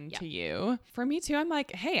success mean to you? For me too, I'm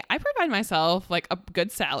like, hey, I provide myself like a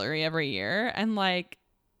good salary every year. And like,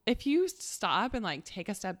 if you stop and like take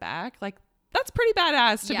a step back, like that's pretty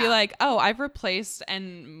badass to be like, oh, I've replaced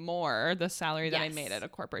and more the salary that I made at a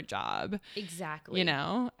corporate job. Exactly. You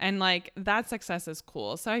know, and like that success is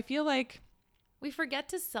cool. So I feel like we forget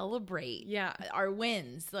to celebrate our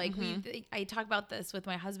wins. Like I talk about this with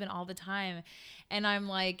my husband all the time. And I'm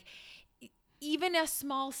like, even a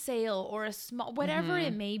small sale or a small, whatever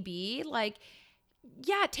it may be, like,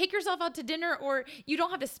 take yourself out to dinner, or you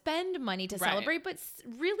don't have to spend money to celebrate, but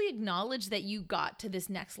really acknowledge that you got to this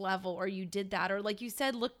next level or you did that. Or like you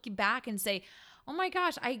said, look back and say, oh my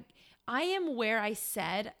gosh, I am where I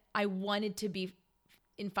said I wanted to be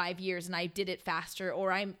in 5 years and I did it faster,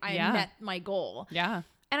 or I met my goal. Yeah.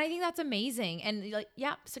 And I think that's amazing. And like,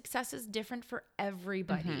 success is different for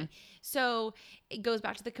everybody. So it goes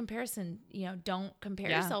back to the comparison, you know, don't compare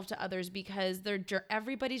yourself to others because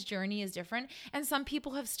everybody's journey is different. And some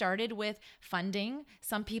people have started with funding.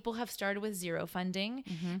 Some people have started with zero funding,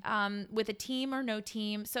 with a team or no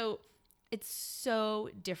team. So it's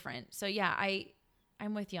so different. So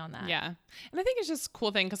I'm with you on that. Yeah. And I think it's just a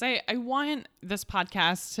cool thing because I want this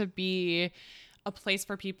podcast to be a place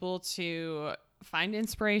for people to find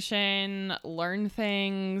inspiration, learn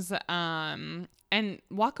things, and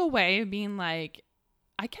walk away being like,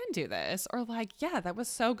 I can do this. Or like, that was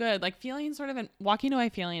so good. Like feeling walking away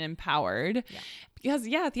feeling empowered. Yeah. Because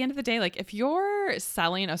at the end of the day, like if you're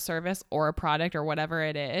selling a service or a product or whatever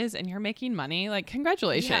it is and you're making money, like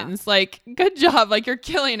congratulations, like good job. Like you're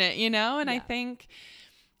killing it, you know? And I think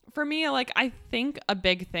for me, like, I think a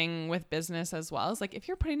big thing with business as well is like, if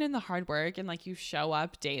you're putting in the hard work and like you show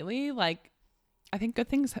up daily, like I think good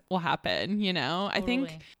things will happen, you know? Totally. I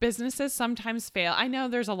think businesses sometimes fail. I know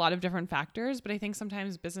there's a lot of different factors, but I think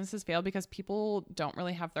sometimes businesses fail because people don't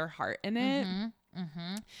really have their heart in it.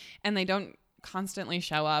 And they don't constantly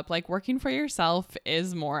show up. Like working for yourself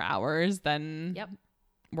is more hours than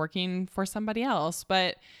working for somebody else.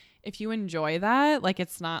 But if you enjoy that, like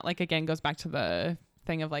it's not like, again, goes back to the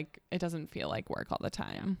thing of like, it doesn't feel like work all the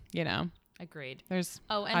time, you know? Agreed. There's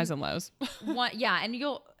highs and lows.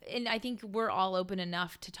 And I think we're all open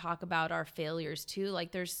enough to talk about our failures too.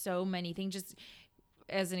 Like there's so many things. Just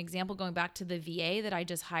as an example, going back to the VA that I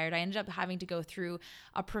just hired, I ended up having to go through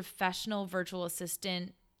a professional virtual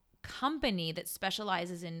assistant company that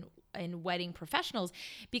specializes in wedding professionals,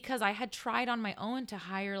 because I had tried on my own to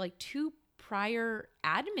hire like 2 prior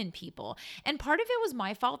admin people. And part of it was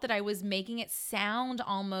my fault that I was making it sound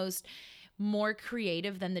almost more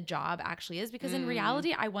creative than the job actually is, because in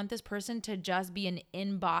reality, I want this person to just be an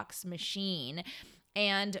inbox machine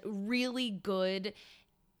and really good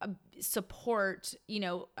support,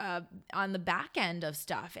 on the back end of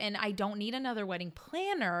stuff. And I don't need another wedding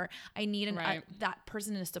planner. I need that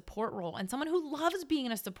person in a support role, and someone who loves being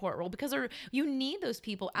in a support role, because you need those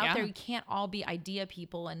people out there. You can't all be idea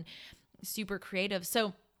people and super creative.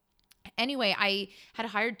 So anyway, I had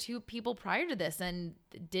hired 2 people prior to this and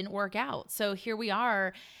it didn't work out. So here we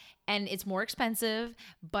are, and it's more expensive,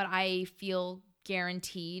 but I feel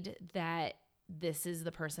guaranteed that this is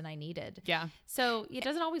the person I needed. Yeah. So it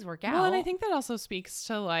doesn't always work out. Well, and I think that also speaks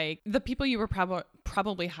to like the people you were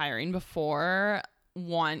probably hiring before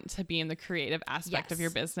want to be in the creative aspect of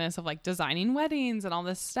your business, of like designing weddings and all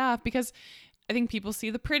this stuff, because I think people see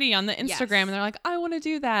the pretty on the Instagram and they're like, I want to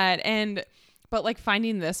do that. But like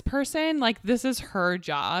finding this person, like this is her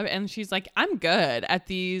job. And she's like, I'm good at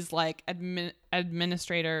these like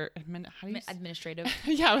administrative.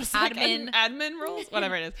 Yeah. I was like admin roles,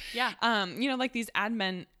 whatever it is. Yeah. Like these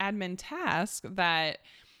admin tasks that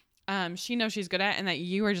she knows she's good at, and that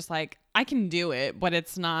you are just like, I can do it, but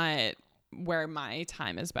it's not where my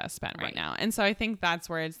time is best spent right now. And so I think that's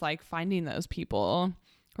where it's like finding those people.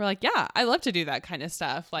 We're like, yeah, I love to do that kind of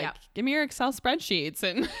stuff. Like, give me your Excel spreadsheets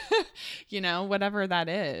and, whatever that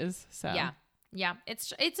is. So yeah,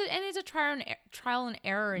 it's a trial and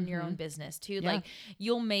error in your own business too. Yeah. Like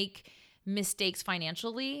you'll make mistakes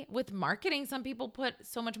financially with marketing. Some people put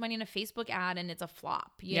so much money in a Facebook ad and it's a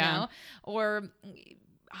flop, you know, or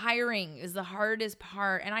hiring is the hardest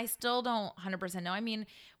part. And I still don't 100% know. I mean,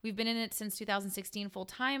 we've been in it since 2016 full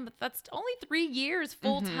time, but that's only 3 years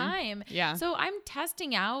full time. Yeah. So I'm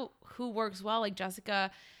testing out who works well. Like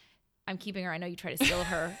Jessica, I'm keeping her. I know you try to steal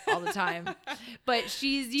her all the time, but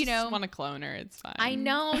she's, just want to clone her. It's fine. I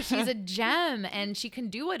know she's a gem and she can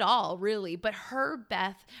do it all really. But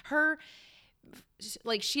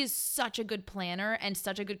she is such a good planner and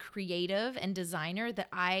such a good creative and designer that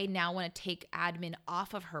I now want to take admin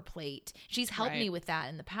off of her plate. She's helped me with that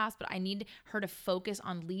in the past, but I need her to focus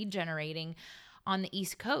on lead generating on the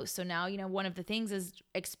East Coast. So now, one of the things is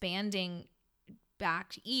expanding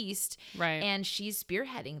back east, and she's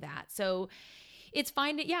spearheading that. So it's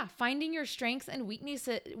finding your strengths and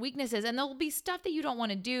weaknesses, and there'll be stuff that you don't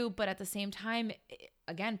want to do, but at the same time,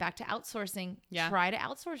 again, back to outsourcing. Try to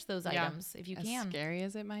outsource those items if you can. As scary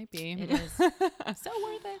as it might be. It is. So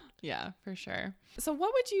worth it. Yeah, for sure. So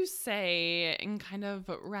what would you say, in kind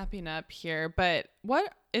of wrapping up here, but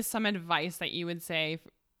what is some advice that you would say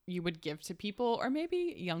you would give to people, or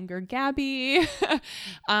maybe younger Gabby,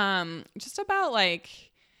 just about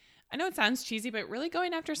like, I know it sounds cheesy, but really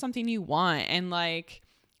going after something you want and like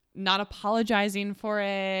not apologizing for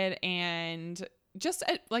it, and just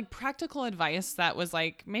like practical advice that was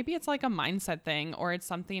like, maybe it's like a mindset thing, or it's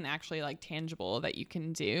something actually like tangible that you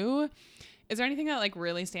can do. Is there anything that like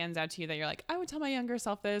really stands out to you that you're like, I would tell my younger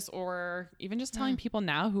self this, or even just telling people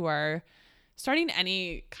now who are starting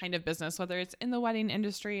any kind of business, whether it's in the wedding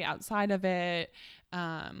industry, outside of it?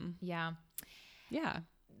 Yeah.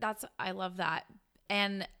 I love that.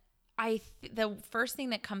 And the first thing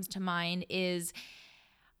that comes to mind is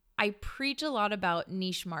I preach a lot about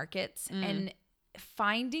niche markets and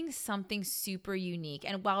finding something super unique.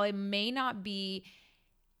 And while it may not be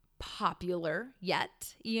popular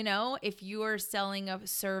yet, if you are selling a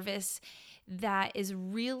service that is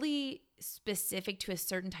really specific to a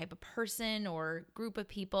certain type of person or group of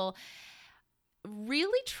people,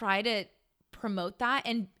 really try to promote that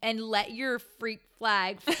and let your freak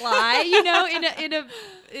flag fly,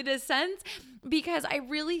 in a sense, because I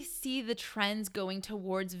really see the trends going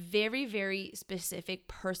towards very, very specific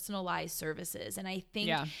personalized services. And I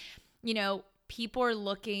think, people are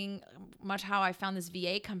looking, much how I found this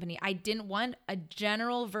VA company. I didn't want a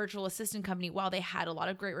general virtual assistant company. While they had a lot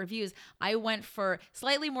of great reviews, I went for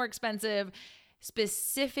slightly more expensive,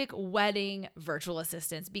 specific wedding virtual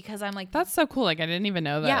assistants because I'm like, that's so cool. Like I didn't even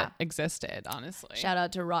know that existed, honestly. Shout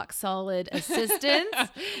out to Rock Solid Assistants.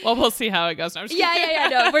 Well, we'll see how it goes. No, yeah.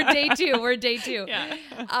 No, we're day two.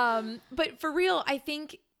 Yeah. But for real, I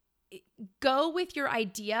think go with your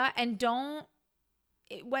idea and don't,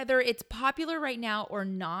 whether it's popular right now or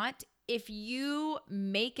not, if you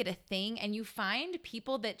make it a thing and you find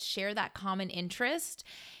people that share that common interest,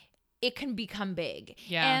 it can become big.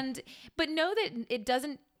 Yeah. But know that it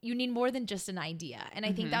doesn't, you need more than just an idea. And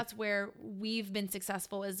I think that's where we've been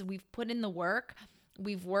successful is we've put in the work.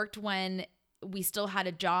 We've worked when we still had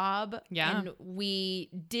a job. Yeah. And we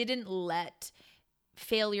didn't let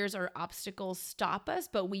failures or obstacles stop us,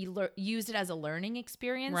 but we used it as a learning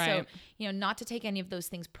experience. Right. So, not to take any of those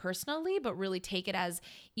things personally, but really take it as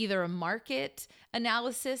either a market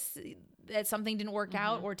analysis that something didn't work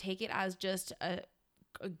out, or take it as just a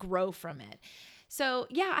grow from it. So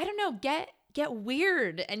yeah, I don't know, get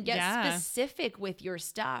weird and get specific with your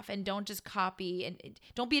stuff and don't just copy and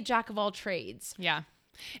don't be a jack of all trades. Yeah.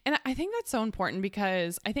 And I think that's so important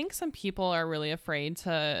because I think some people are really afraid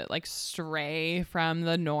to like stray from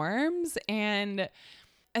the norms, and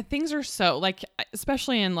things are so like,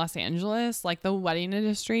 especially in Los Angeles, like the wedding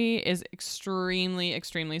industry is extremely,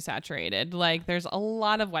 extremely saturated. Like there's a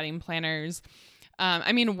lot of wedding planners.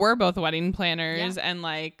 I mean, we're both wedding planners and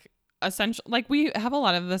like essentially like we have a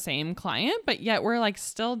lot of the same client, but yet we're like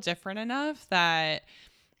still different enough that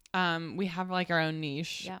we have like our own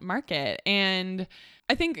niche market. And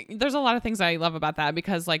I think there's a lot of things I love about that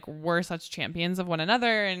because like we're such champions of one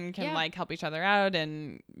another and can like help each other out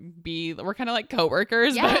and we're kind of like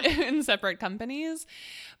coworkers but in separate companies.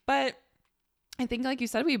 But I think like you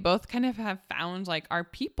said, we both kind of have found like our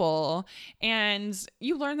people, and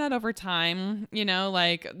you learn that over time,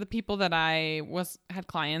 like the people that I had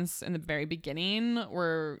clients in the very beginning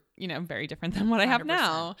were, very different than what 100%. I have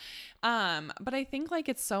now. But I think like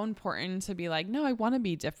it's so important to be like, no, I want to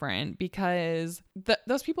be different because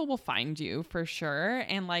those people will find you for sure.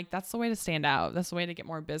 And like, that's the way to stand out. That's the way to get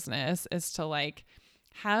more business is to like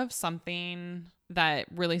have something that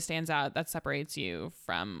really stands out that separates you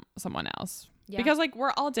from someone else. Yeah. Because like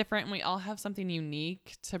we're all different and we all have something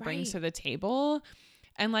unique to bring to the table.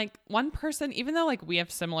 And like one person, even though like we have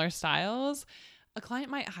similar styles, a client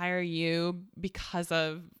might hire you because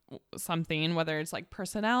of something, whether it's like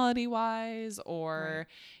personality wise or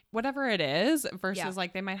whatever it is, versus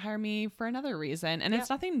like they might hire me for another reason. And it's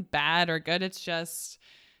nothing bad or good. It's just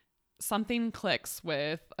something clicks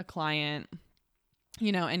with a client,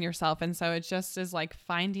 and yourself. And so it just is like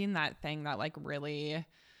finding that thing that like really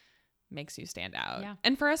makes you stand out. Yeah.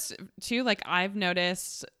 And for us too, like I've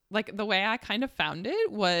noticed like the way I kind of found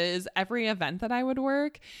it was every event that I would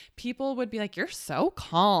work, people would be like, you're so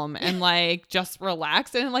calm and like just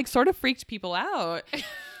relaxed, and it like sort of freaked people out.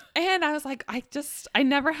 And I was like, I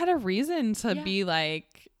never had a reason to be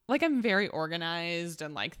like I'm very organized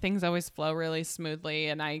and like things always flow really smoothly.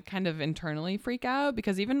 And I kind of internally freak out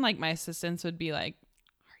because even like my assistants would be like,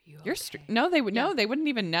 you're no, they would no, they wouldn't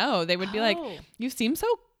even know. They would be like, you seem so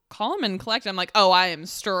calm and collected. I'm like, oh, I am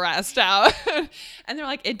stressed out. And they're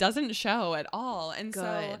like, it doesn't show at all. And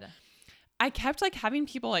so I kept like having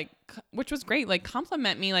people like, which was great, like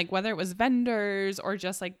compliment me, like whether it was vendors or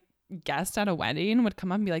just like guests at a wedding would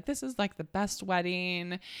come up and be like, this is like the best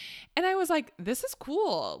wedding. And I was like, this is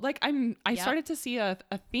cool. Like I started to see a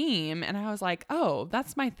theme, and I was like, oh,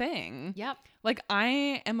 that's my thing. Yep. Like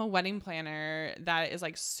I am a wedding planner that is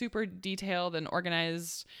like super detailed and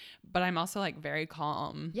organized, but I'm also like very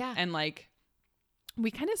calm. Yeah. And like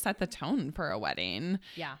we kind of set the tone for a wedding.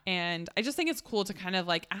 Yeah. And I just think it's cool to kind of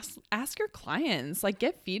like ask your clients, like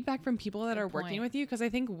get feedback from people that are working with you. Cause I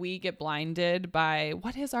think we get blinded by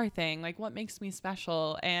what is our thing? Like what makes me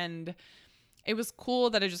special? And it was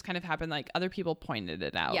cool that it just kind of happened. Like other people pointed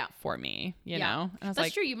it out for me, you know? And I was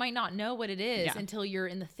That's true. You might not know what it is until you're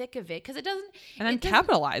in the thick of it. Cause it doesn't. And then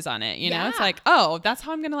capitalize on it, you know? It's like, oh, that's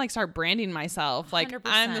how I'm going to like start branding myself. Like 100%.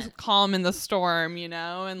 I'm the calm in the storm, you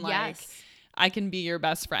know? And like, I can be your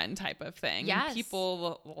best friend type of thing. Yes. And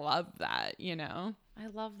people love that, you know? I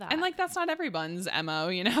love that. And like, that's not everyone's MO,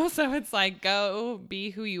 you know? So it's like, go be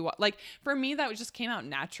who you are. Like for me, that just came out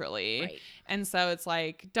naturally. Right. And so it's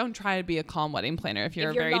like, don't try to be a calm wedding planner if you're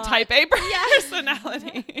a very type A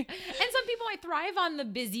personality. And some people might thrive on the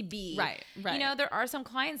busy bee. Right. You know, there are some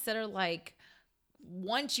clients that are like,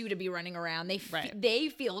 want you to be running around. They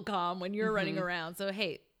feel calm when you're running around. So,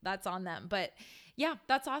 hey, that's on them. But yeah,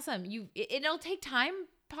 that's awesome. It'll take time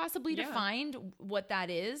possibly to find what that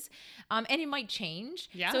is. And it might change.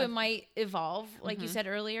 Yeah. So it might evolve, like you said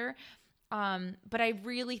earlier. But I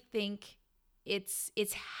really think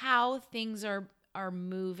it's how things are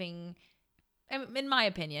moving. In my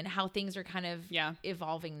opinion, how things are kind of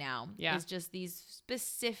evolving now is just these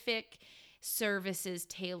specific services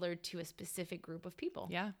tailored to a specific group of people.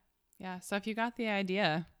 Yeah. Yeah. So if you got the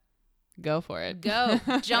idea, go for it. Go.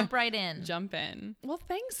 Jump right in. Jump in. Well,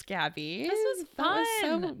 thanks, Gabby. This was fun.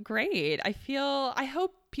 That was so great. I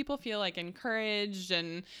hope people feel like encouraged,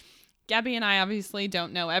 and Gabby and I obviously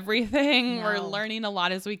don't know everything. No. We're learning a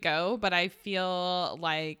lot as we go, but I feel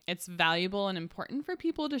like it's valuable and important for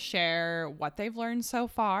people to share what they've learned so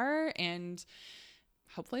far. And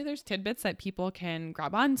hopefully there's tidbits that people can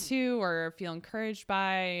grab onto or feel encouraged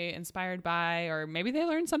by, inspired by, or maybe they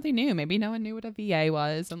learned something new. Maybe no one knew what a VA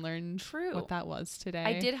was and learned what that was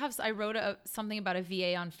today. I wrote something about a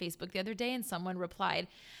VA on Facebook the other day, and someone replied,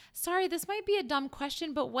 "Sorry, this might be a dumb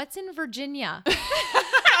question, but what's in Virginia?"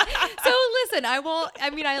 So listen,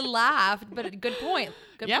 I laughed, but good point.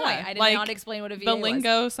 Good point. I did not explain what a VA was. The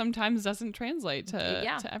lingo sometimes doesn't translate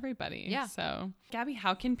to everybody. Yeah. So, Gabby,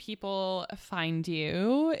 how can people find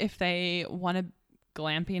you if they want a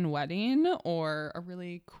glamping wedding or a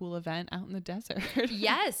really cool event out in the desert?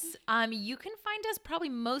 Yes. You can find us probably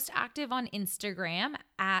most active on Instagram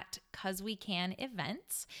at 'Cause We Can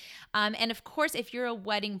Events. And of course, if you're a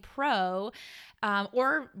wedding pro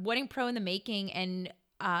or wedding pro in the making and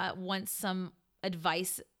want some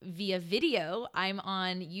advice via video, I'm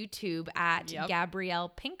on YouTube at Gabrielle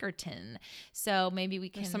Pinkerton. So maybe we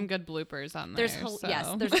can. There's some good bloopers on there.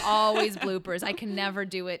 Yes, there's always bloopers. I can never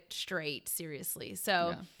do it straight, seriously.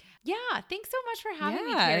 So thanks so much for having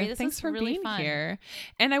me, Carrie. Thanks for really being fun. here.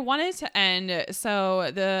 And I wanted to end.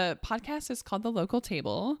 So the podcast is called The Local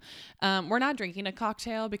Table. We're not drinking a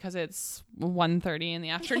cocktail because it's 1:30 in the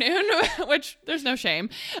afternoon, which there's no shame.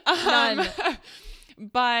 None.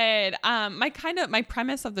 But my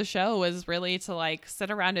premise of the show was really to sit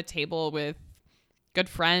around a table with good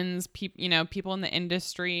friends, people in the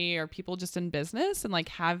industry or people just in business, and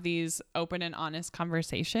have these open and honest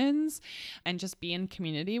conversations and just be in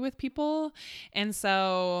community with people. And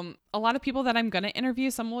so a lot of people that I'm going to interview,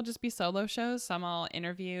 some will just be solo shows, some I'll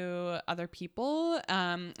interview other people,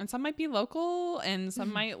 and some might be local and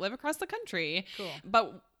some might live across the country. Cool.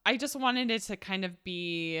 But I just wanted it to kind of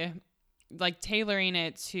be tailoring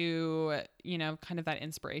it to, kind of that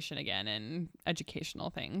inspiration again and educational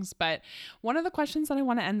things. But one of the questions that I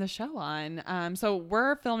want to end the show on, so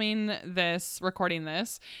we're recording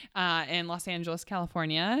this in Los Angeles,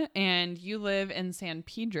 California, and you live in San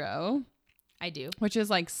Pedro. I do. Which is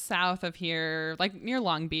south of here, near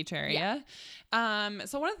Long Beach area. Yeah.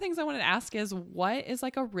 So one of the things I wanted to ask is what is so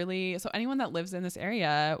anyone that lives in this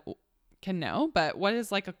area can know, but what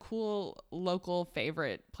is a cool local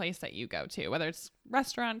favorite place that you go to, whether it's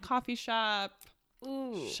restaurant, coffee shop,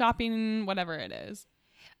 shopping, whatever it is?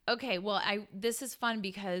 Okay, well, this is fun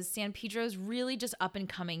because San Pedro's really just up and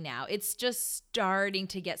coming now. It's just starting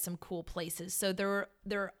to get some cool places. So there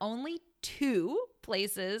are only 2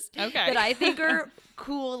 places that I think are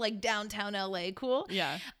cool, downtown LA cool.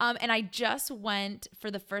 Yeah. And I just went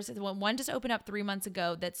for the first one, just opened up 3 months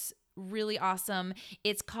ago. That's really awesome.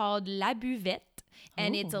 It's called La Buvette,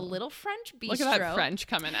 and it's a little French bistro. Look at that French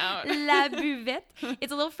coming out. La Buvette.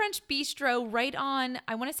 It's a little French bistro right on,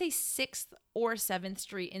 I want to say 6th or 7th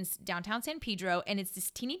Street in downtown San Pedro, and it's this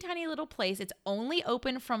teeny tiny little place. It's only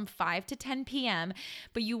open from 5 to 10 p.m.,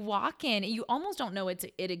 but you walk in, and you almost don't know it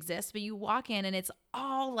exists, but you walk in, and it's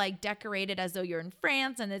all decorated as though you're in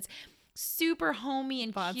France, and it's super homey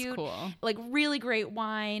and cute. Cool. Really great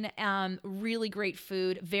wine, really great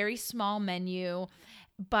food, very small menu,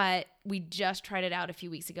 but we just tried it out a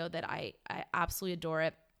few weeks ago that I absolutely adore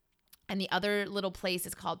it. And the other little place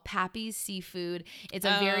is called Pappy's Seafood. It's a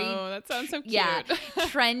that sounds so cute. Yeah,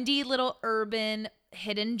 trendy little urban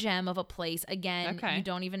hidden gem of a place. Again, you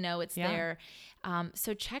don't even know it's there.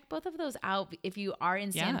 So check both of those out if you are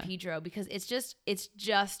in San Pedro, because it's just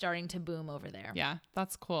starting to boom over there. Yeah,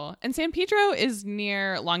 that's cool. And San Pedro is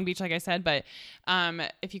near Long Beach, like I said, but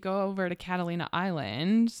if you go over to Catalina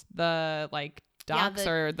Island, the docks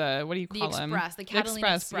or what do you call them? The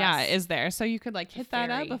Catalina Express. Yeah, is there. So you could hit that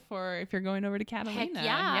up if you're going over to Catalina. Heck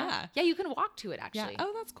yeah. Yeah, you can walk to it actually. Yeah.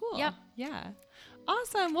 Oh, that's cool. Yep. Yeah.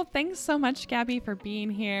 Awesome. Well, thanks so much, Gabby, for being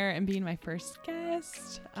here and being my first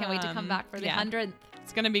guest. Can't wait to come back for the 100th.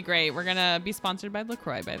 It's going to be great. We're going to be sponsored by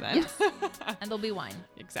LaCroix by then. Yes. And there'll be wine.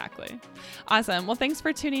 Exactly. Awesome. Well, thanks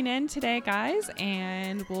for tuning in today, guys,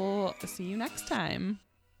 and we'll see you next time.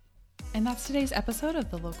 And that's today's episode of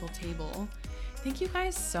The Local Table. Thank you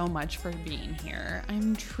guys so much for being here.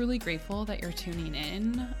 I'm truly grateful that you're tuning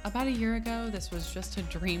in. About a year ago, this was just a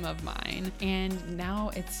dream of mine, and now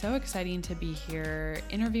it's so exciting to be here,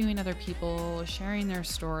 interviewing other people, sharing their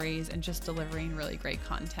stories, and just delivering really great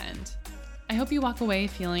content. I hope you walk away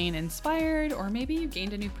feeling inspired, or maybe you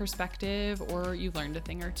gained a new perspective, or you learned a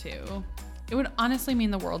thing or two. It would honestly mean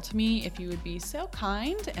the world to me if you would be so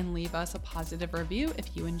kind and leave us a positive review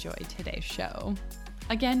if you enjoyed today's show.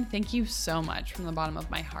 Again, thank you so much from the bottom of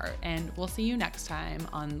my heart, and we'll see you next time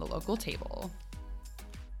on The Local Table.